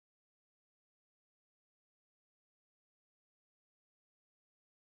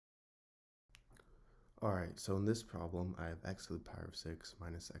Alright, so in this problem, I have x to the power of 6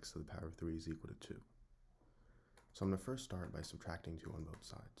 minus x to the power of 3 is equal to 2. So I'm going to first start by subtracting 2 on both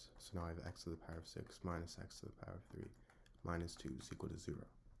sides. So now I have x to the power of 6 minus x to the power of 3 minus 2 is equal to 0.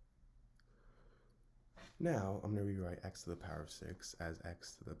 Now I'm going to rewrite x to the power of 6 as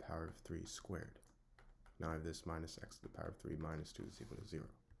x to the power of 3 squared. Now I have this minus x to the power of 3 minus 2 is equal to 0.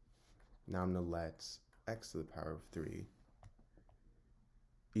 Now I'm going to let x to the power of 3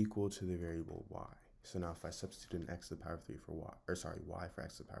 equal to the variable y. So now if I substitute an x to the power of 3 for y for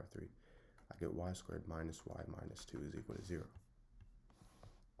x to the power of 3, I get y squared minus y minus 2 is equal to 0.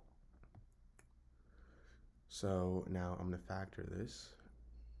 So now I'm going to factor this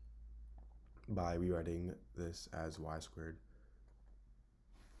by rewriting this as y squared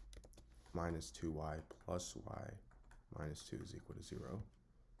minus 2y plus y minus 2 is equal to 0.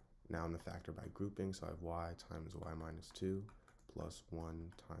 Now I'm going to factor by grouping, so I have y times y minus 2 plus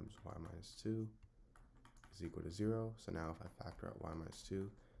 1 times y minus 2 is equal to 0. So now if I factor out y minus 2,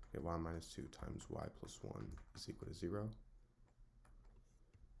 I get y minus 2 times y plus 1 is equal to 0.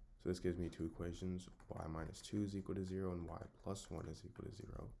 So this gives me two equations. Y minus 2 is equal to 0 and y plus 1 is equal to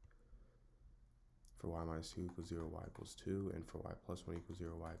 0. For y minus 2 equals 0, y equals 2, and for y plus 1 equals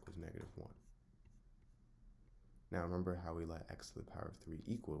 0, y equals negative 1. Now remember how we let x to the power of 3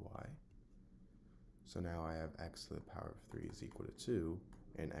 equal y. So now I have x to the power of 3 is equal to 2,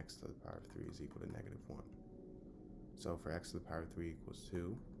 and x to the power of 3 is equal to negative 1. So for x to the power of 3 equals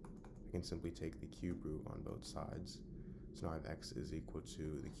 2, I can simply take the cube root on both sides. So now I have x is equal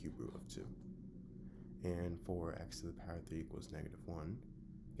to the cube root of 2. And for x to the power of 3 equals negative 1,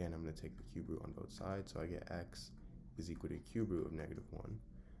 again, I'm going to take the cube root on both sides. So I get x is equal to the cube root of negative 1.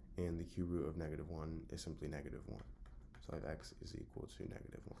 And the cube root of negative 1 is simply negative 1. So I have x is equal to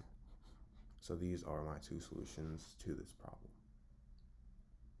negative 1. So these are my two solutions to this problem.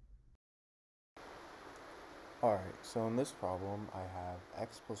 Alright, so in this problem, I have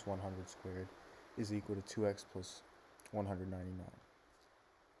x plus 100 squared is equal to 2x plus 199.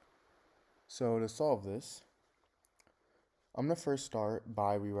 So to solve this, I'm going to first start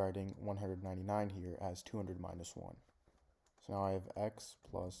by rewriting 199 here as 200 minus 1. So now I have x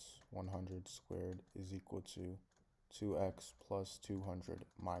plus 100 squared is equal to 2x plus 200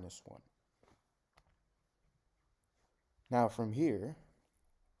 minus 1. Now from here,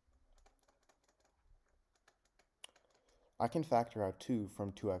 I can factor out 2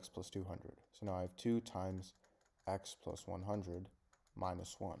 from 2x plus 200. So now I have 2 times x plus 100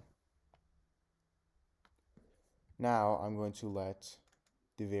 minus 1. Now I'm going to let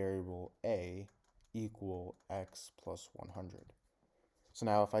the variable a equal x plus 100. So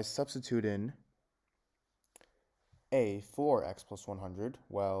now if I substitute in a for x plus 100,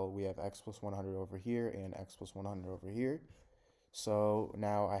 well, we have x plus 100 over here and x plus 100 over here. So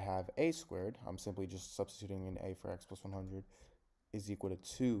now I have a squared, I'm simply just substituting in a for x plus 100, is equal to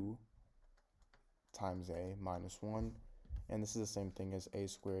 2 times a minus 1. And this is the same thing as a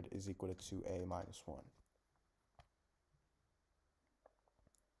squared is equal to 2a minus 1.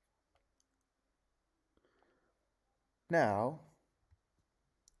 Now,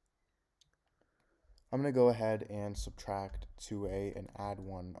 I'm going to go ahead and subtract 2a and add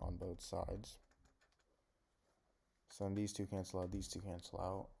 1 on both sides. So these two cancel out, these two cancel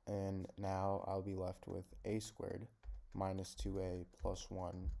out, and now I'll be left with a squared minus 2a plus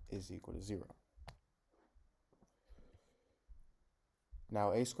 1 is equal to 0.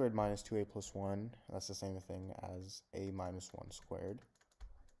 Now a squared minus 2a plus 1, that's the same thing as a minus 1 squared.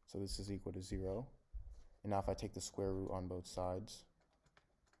 So this is equal to 0. And now if I take the square root on both sides,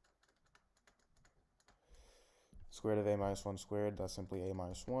 square root of a minus 1 squared, that's simply a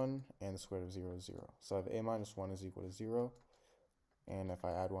minus 1, and the square root of 0 is 0. So I have a minus 1 is equal to 0, and if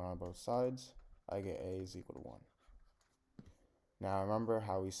I add 1 on both sides, I get a is equal to 1. Now remember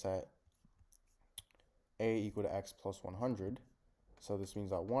how we set a equal to x plus 100, so this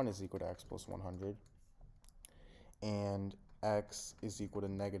means that 1 is equal to x plus 100, and x is equal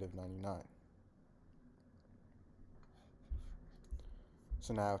to negative 99.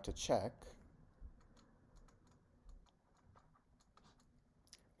 So now to check,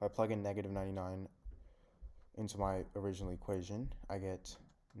 if I plug in negative 99 into my original equation, I get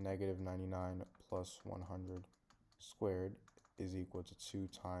negative 99 plus 100 squared is equal to 2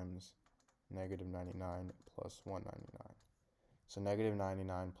 times negative 99 plus 199. So negative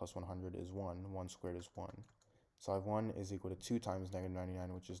 99 plus 100 is 1. 1 squared is 1. So I have 1 is equal to 2 times negative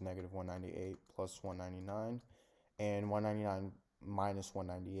 99, which is negative 198 plus 199. And 199 minus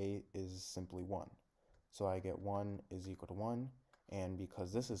 198 is simply 1. So I get 1 is equal to 1. And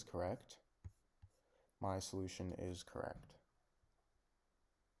because this is correct, my solution is correct.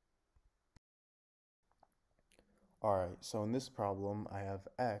 All right, so in this problem, I have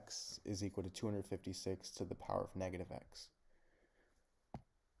x is equal to 256 to the power of negative x.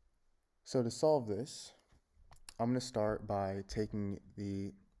 So to solve this, I'm going to start by taking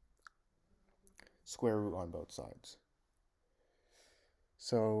the square root on both sides.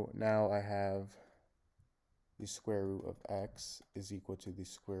 So now I have the square root of x is equal to the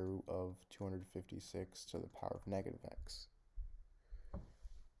square root of 256 to the power of negative x.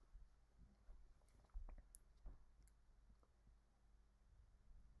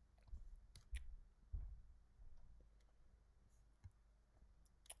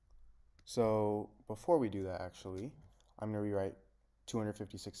 So before we do that, actually, I'm going to rewrite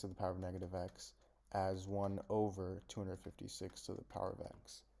 256 to the power of negative x as 1 over 256 to the power of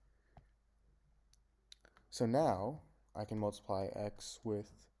x. So now I can multiply x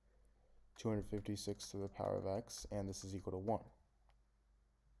with 256 to the power of x, and this is equal to 1.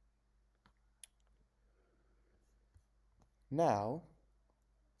 Now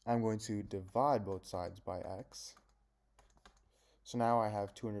I'm going to divide both sides by x. So now I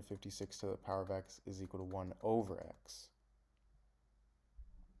have 256 to the power of x is equal to 1 over x.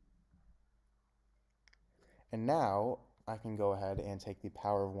 And now I can go ahead and take the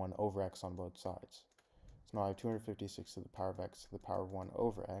power of 1 over x on both sides. So now I have 256 to the power of x to the power of 1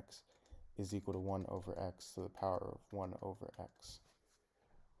 over x is equal to 1 over x to the power of 1 over x.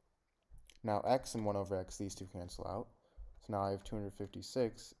 Now x and 1 over x, these two cancel out. So now I have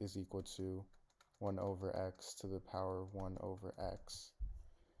 256 is equal to 1 over x to the power of 1 over x.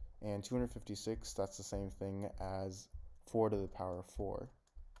 And 256, that's the same thing as 4 to the power of 4.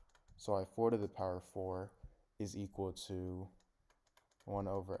 So I have 4 to the power of 4 is equal to 1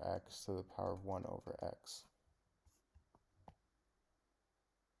 over x to the power of 1 over x.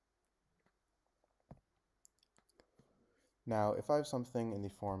 Now, if I have something in the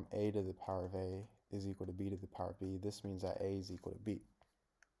form a to the power of a is equal to b to the power of b, this means that a is equal to b.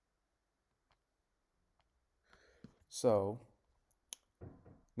 So, in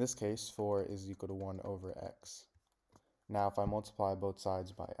this case, 4 is equal to 1 over x. Now, if I multiply both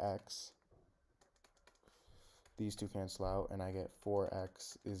sides by x, these two cancel out, and I get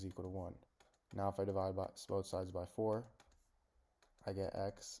 4x is equal to 1. Now, if I divide both sides by 4, I get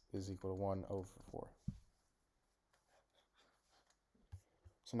x is equal to 1 over 4.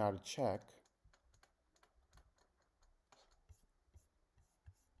 So now to check,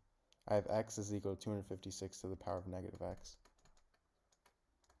 I have x is equal to 256 to the power of negative x.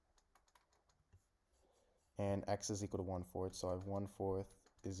 And x is equal to 1/4, so I have 1/4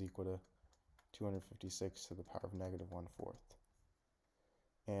 is equal to 256 to the power of negative 1/4.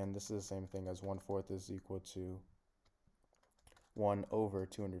 And this is the same thing as 1/4 is equal to 1 over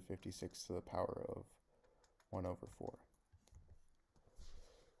 256 to the power of 1 over 4.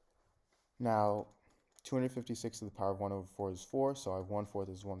 Now, 256 to the power of 1 over 4 is 4, so I have 1/4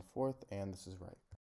 is 1/4, and this is right.